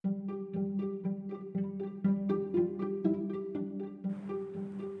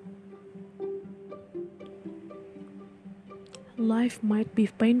Life might be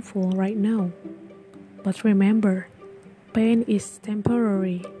painful right now, but remember, pain is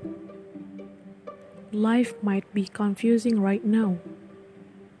temporary. Life might be confusing right now,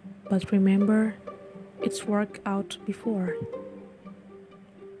 but remember, it's worked out before.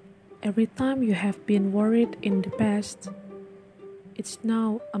 Every time you have been worried in the past, it's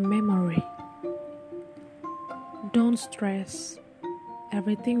now a memory. Don't stress,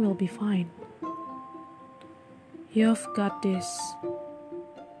 everything will be fine. You've got this.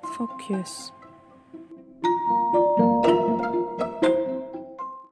 Focus.